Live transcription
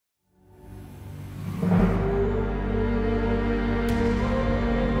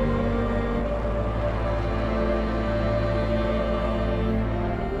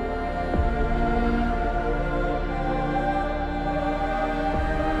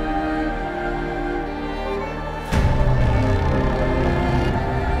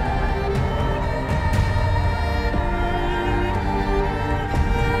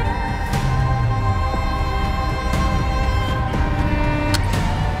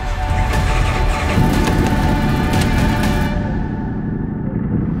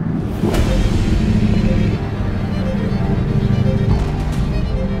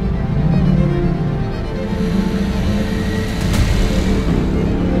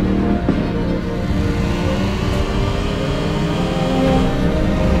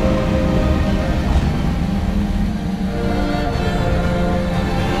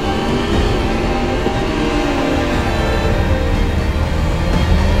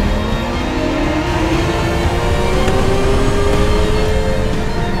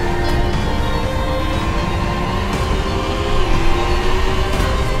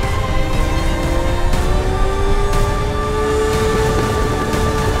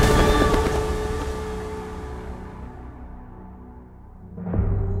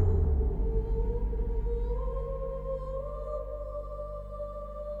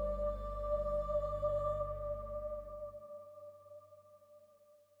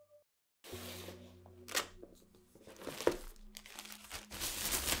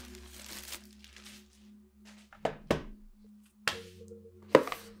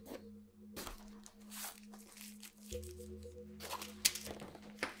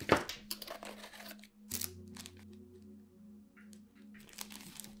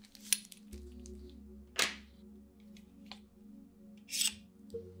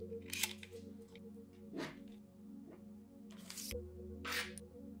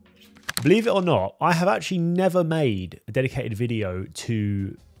Believe it or not, I have actually never made a dedicated video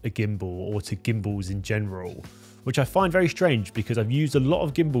to a gimbal or to gimbals in general, which I find very strange because I've used a lot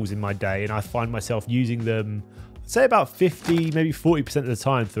of gimbals in my day and I find myself using them, I'd say about 50, maybe 40% of the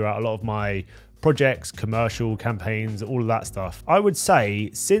time throughout a lot of my projects, commercial campaigns, all of that stuff. I would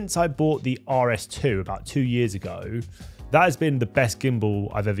say since I bought the RS2 about 2 years ago, that has been the best gimbal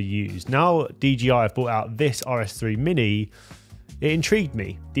I've ever used. Now DJI have brought out this RS3 Mini, it intrigued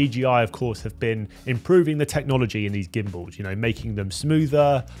me. DJI, of course, have been improving the technology in these gimbals, you know, making them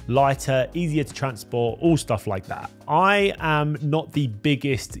smoother, lighter, easier to transport, all stuff like that. I am not the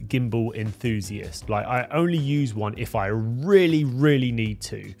biggest gimbal enthusiast. Like, I only use one if I really, really need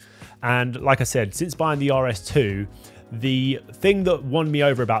to. And like I said, since buying the RS2, the thing that won me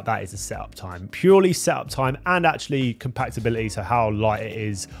over about that is the setup time. Purely setup time and actually compactability, so how light it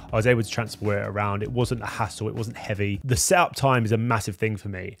is. I was able to transport it around. It wasn't a hassle, it wasn't heavy. The setup time is a massive thing for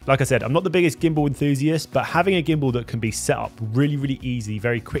me. Like I said, I'm not the biggest gimbal enthusiast, but having a gimbal that can be set up really, really easy,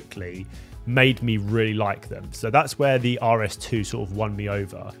 very quickly, made me really like them. So that's where the RS2 sort of won me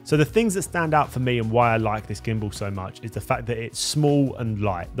over. So the things that stand out for me and why I like this gimbal so much is the fact that it's small and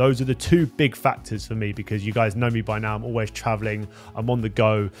light. Those are the two big factors for me because you guys know me by now. I'm always traveling, I'm on the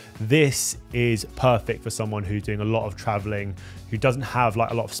go. This is perfect for someone who's doing a lot of traveling, who doesn't have like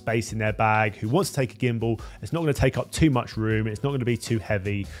a lot of space in their bag, who wants to take a gimbal. It's not going to take up too much room. It's not going to be too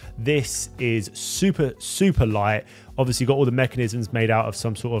heavy. This is super, super light. Obviously got all the mechanisms made out of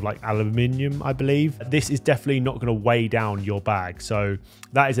some sort of like aluminium, I believe. This is definitely not going to weigh down your bag. So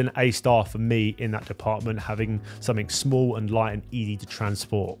that is an A star for me in that department, having something small and light and easy to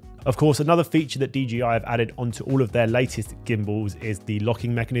transport. Of course, another feature that DJI have added onto all of their latest gimbals is the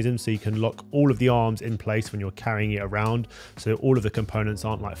locking mechanism. So you can lock all of the arms in place when you're carrying it around. So all of the components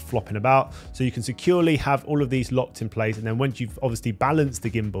aren't like flopping about. So you can securely have all of these locked in place. And then once you've obviously balanced the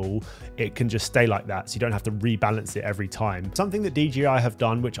gimbal, it can just stay like that. So you don't have to rebalance it every time. Something that DJI have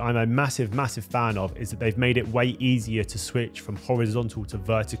done, which I'm a massive, massive fan of, is that they've made it way easier to switch from horizontal to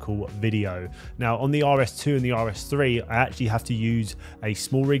vertical video. Now on the RS2 and the RS3, I actually have to use a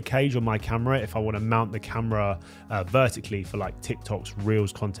small rig cage on my camera if I want to mount the camera vertically for like TikToks,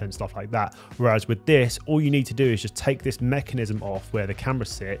 Reels content, stuff like that. Whereas with this, all you need to do is just take this mechanism off where the camera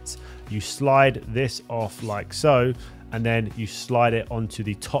sits, you slide this off like so, and then you slide it onto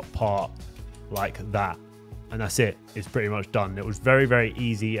the top part like that. And that's it. It's pretty much done. It was very, very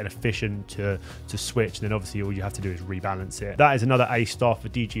easy and efficient to switch. And then obviously all you have to do is rebalance it. That is another A star for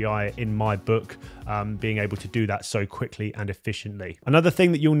DJI in my book, being able to do that so quickly and efficiently. Another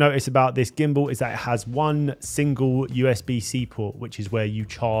thing that you'll notice about this gimbal is that it has one single USB-C port, which is where you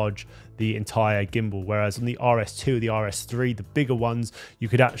charge the entire gimbal. Whereas on the RS2, the RS3, the bigger ones, you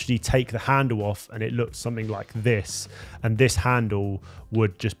could actually take the handle off and it looks something like this. And this handle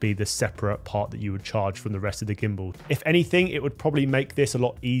would just be the separate part that you would charge from the rest of the gimbal. If anything, it would probably make this a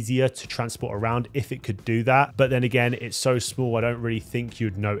lot easier to transport around if it could do that. But then again, it's so small, I don't really think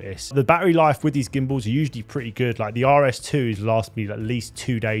you'd notice. The battery life with these gimbals are usually pretty good. Like the RS2 has lasted me at least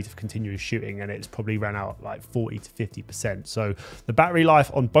 2 days of continuous shooting and it's probably ran out like 40 to 50%. So the battery life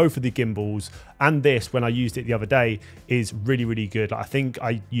on both of the gimbals and this, when I used it the other day, is really, really good. Like I think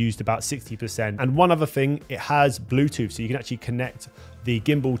I used about 60%. And one other thing, it has Bluetooth, so you can actually connect the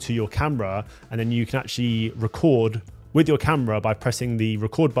gimbal to your camera and then you can actually record with your camera by pressing the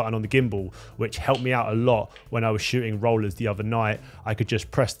record button on the gimbal, which helped me out a lot when I was shooting rollers the other night. I could just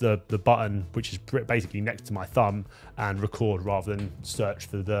press the button, which is basically next to my thumb, and record rather than search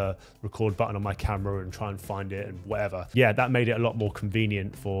for the record button on my camera and try and find it and whatever. Yeah, that made it a lot more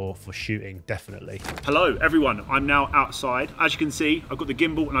convenient for shooting, definitely. Hello everyone, I'm now outside. As you can see, I've got the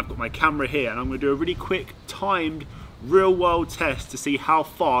gimbal and I've got my camera here, and I'm gonna do a really quick timed real world test to see how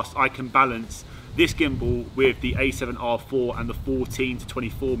fast I can balance this gimbal with the A7R4 and the 14 to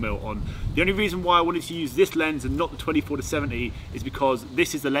 24mm on. The only reason why I wanted to use this lens and not the 24 to 70 is because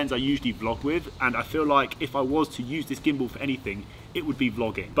this is the lens I usually vlog with, and I feel like if I was to use this gimbal for anything, it would be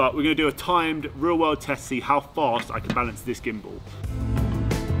vlogging. But we're gonna do a timed real world test to see how fast I can balance this gimbal.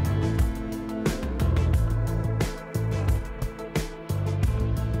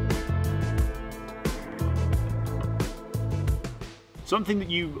 Something that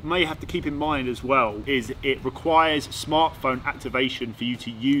you may have to keep in mind as well is it requires smartphone activation for you to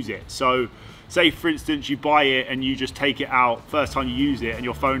use it. So say for instance you buy it and you just take it out first time you use it and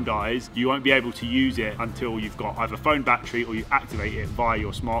your phone dies, you won't be able to use it until you've got either phone battery or you activate it via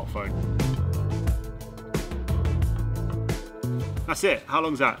your smartphone. That's it. How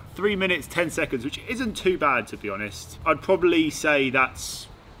long's that? 3 minutes, 10 seconds, which isn't too bad to be honest. I'd probably say that's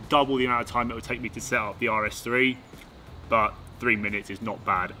double the amount of time it would take me to set up the RS3, but 3 minutes is not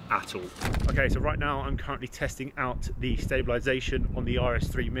bad at all. Okay, so right now I'm currently testing out the stabilization on the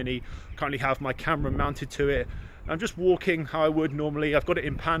RS3 Mini. Currently have my camera mounted to it. I'm just walking how I would normally. I've got it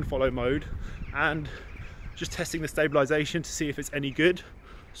in pan follow mode and just testing the stabilization to see if it's any good.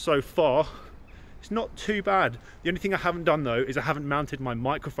 So far, it's not too bad. The only thing I haven't done though is I haven't mounted my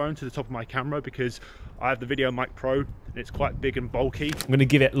microphone to the top of my camera because I have the Video Mic Pro and it's quite big and bulky. I'm gonna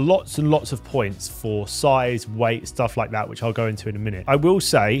give it lots and lots of points for size, weight, stuff like that, which I'll go into in a minute. I will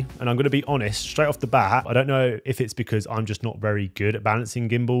say, and I'm gonna be honest, straight off the bat, I don't know if it's because I'm just not very good at balancing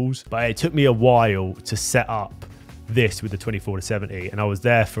gimbals, but it took me a while to set up this with the 24-70 and I was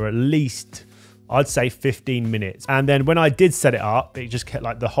there for at least, I'd say 15 minutes. And then when I did set it up, it just kept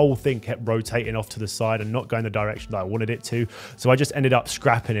like the whole thing kept rotating off to the side and not going the direction that I wanted it to. So I just ended up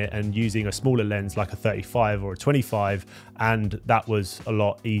scrapping it and using a smaller lens like a 35 or a 25. And that was a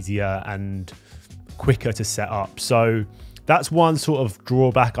lot easier and quicker to set up. So that's one sort of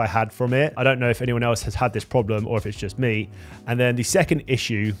drawback I had from it. I don't know if anyone else has had this problem or if it's just me. And then the second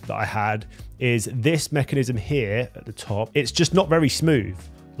issue that I had is this mechanism here at the top. It's just not very smooth.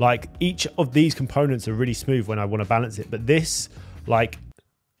 Like each of these components are really smooth when I want to balance it, but this, like,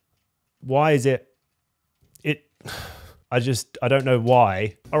 why is it, I don't know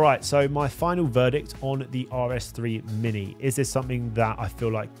why. All right, so my final verdict on the RS3 Mini. Is this something that I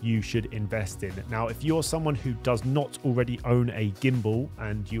feel like you should invest in? Now, if you're someone who does not already own a gimbal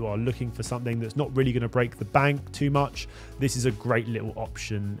and you are looking for something that's not really going to break the bank too much, this is a great little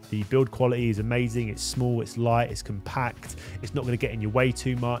option. The build quality is amazing. It's small, it's light, it's compact. It's not going to get in your way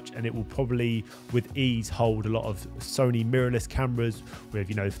too much, and it will probably with ease hold a lot of Sony mirrorless cameras with,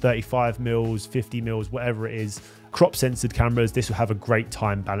 you know, 35 mils, 50 mils, whatever it is. Crop censored cameras, this will have a great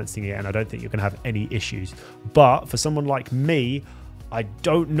time balancing it and I don't think you're going to have any issues. But for someone like me, I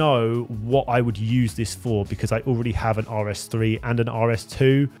don't know what I would use this for because I already have an RS3 and an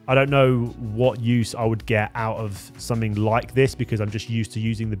RS2. I don't know what use I would get out of something like this because I'm just used to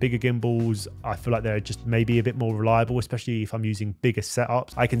using the bigger gimbals. I feel like they're just maybe a bit more reliable, especially if I'm using bigger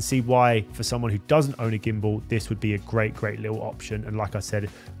setups. I can see why for someone who doesn't own a gimbal, this would be a great little option. And like I said,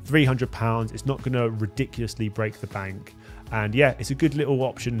 £300, it's not going to ridiculously break the bank. And yeah, it's a good little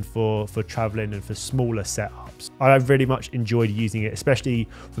option for traveling and for smaller setups. I really much enjoyed using it, especially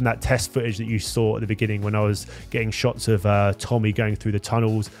from that test footage that you saw at the beginning when I was getting shots of Tommy going through the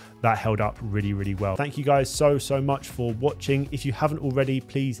tunnels. That held up really well. Thank you guys so much for watching. If you haven't already,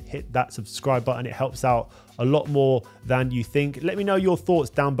 please hit that subscribe button. It helps out a lot more than you think. Let me know your thoughts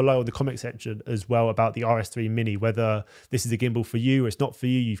down below in the comment section as well about the RS3 Mini, whether this is a gimbal for you or it's not for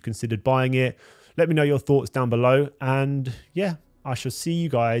you, you've considered buying it. Let me know your thoughts down below, and yeah, I shall see you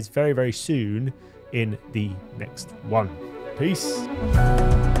guys very soon in the next one. Peace.